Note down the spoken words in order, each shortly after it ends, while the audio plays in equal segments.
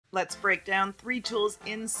Let's break down 3 tools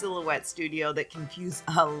in Silhouette Studio that confuse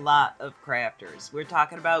a lot of crafters. We're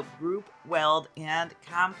talking about Group, Weld, and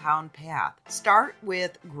Compound Path. Start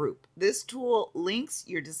with Group. This tool links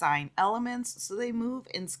your design elements so they move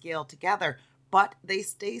and scale together, but they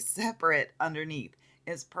stay separate underneath.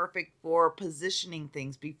 It's perfect for positioning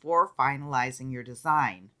things before finalizing your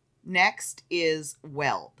design. Next is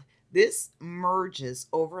Weld. This merges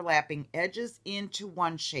overlapping edges into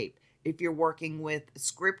one shape. If you're working with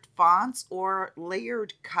script fonts or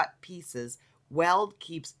layered cut pieces, Weld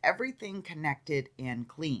keeps everything connected and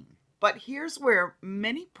clean. But here's where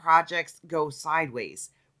many projects go sideways.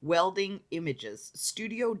 Welding Images.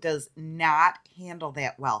 Studio does not handle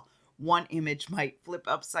that well. One image might flip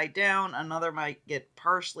upside down, another might get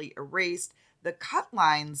partially erased. The cut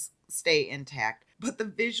lines stay intact, but the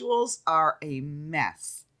visuals are a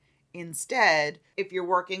mess. Instead, if you're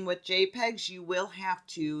working with JPEGs, you will have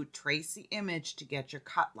to trace the image to get your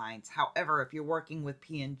cut lines. However, if you're working with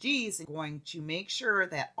PNGs, you're going to make sure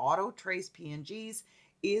that auto trace PNGs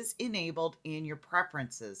is enabled in your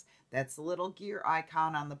preferences. That's the little gear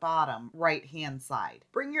icon on the bottom right hand side.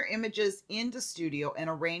 Bring your images into Studio and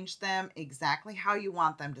arrange them exactly how you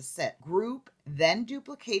want them to sit. Group, then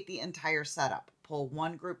duplicate the entire setup. Pull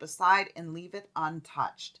one group aside and leave it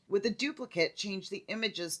untouched. With a duplicate, change the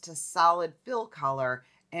images to solid fill color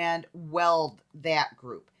and weld that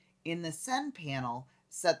group. In the Send panel,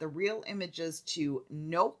 set the real images to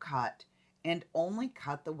no cut and only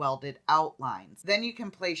cut the welded outlines. Then you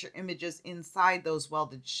can place your images inside those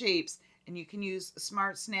welded shapes, and you can use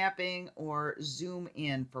smart snapping or zoom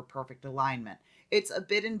in for perfect alignment. It's a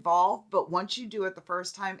bit involved, but once you do it the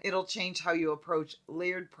first time, it'll change how you approach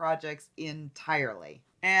layered projects entirely.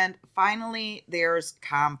 And finally, there's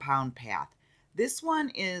Compound Path. This one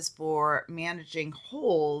is for managing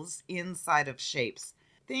holes inside of shapes.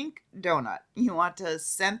 Think donut. You want to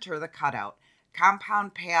center the cutout.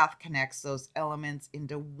 Compound Path connects those elements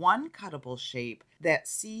into one cuttable shape that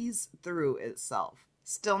sees through itself.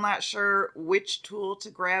 Still not sure which tool to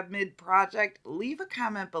grab mid-project? Leave a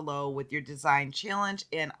comment below with your design challenge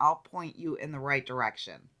and I'll point you in the right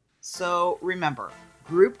direction. So remember,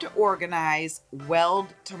 Group to organize, Weld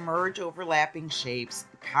to merge overlapping shapes,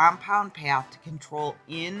 Compound Path to control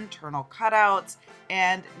internal cutouts,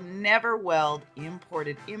 and never weld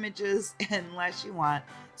imported images unless you want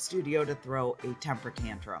Studio to throw a temper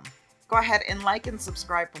tantrum. Go ahead and like and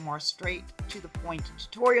subscribe for more straight to the point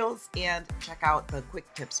tutorials and check out the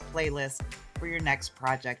quick tips playlist for your next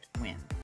project win.